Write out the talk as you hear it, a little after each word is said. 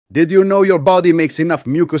Did you know your body makes enough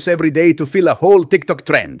mucus every day to fill a whole TikTok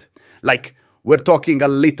trend? Like, we're talking a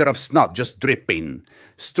liter of snot just dripping.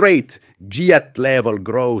 Straight, jet level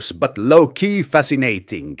gross, but low key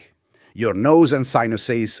fascinating. Your nose and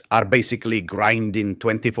sinuses are basically grinding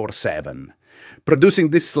 24/7, producing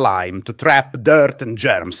this slime to trap dirt and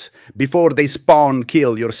germs before they spawn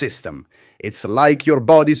kill your system. It's like your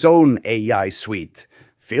body's own AI suite,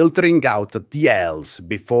 filtering out the L's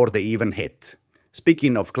before they even hit.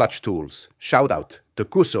 Speaking of clutch tools, shout out to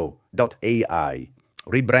Kuso.ai,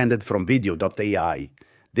 rebranded from Video.ai.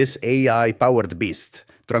 This AI-powered beast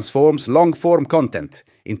transforms long-form content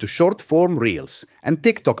into short-form reels and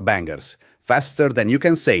TikTok bangers faster than you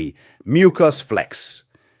can say Mucus Flex.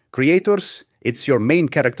 Creators, it's your main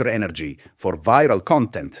character energy for viral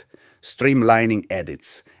content, streamlining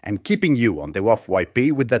edits, and keeping you on the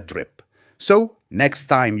off-YP with that drip. So, next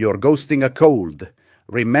time you're ghosting a cold,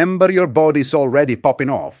 remember your body's already popping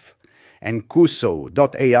off. And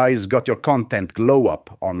Kuso.ai's got your content glow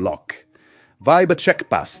up on lock. Vibe a check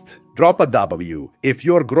past, drop a W if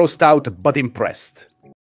you're grossed out but impressed.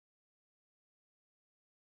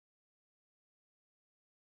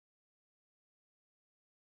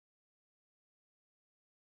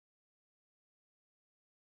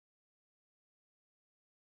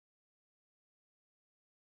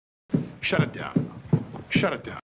 Shut it down. Shut it down.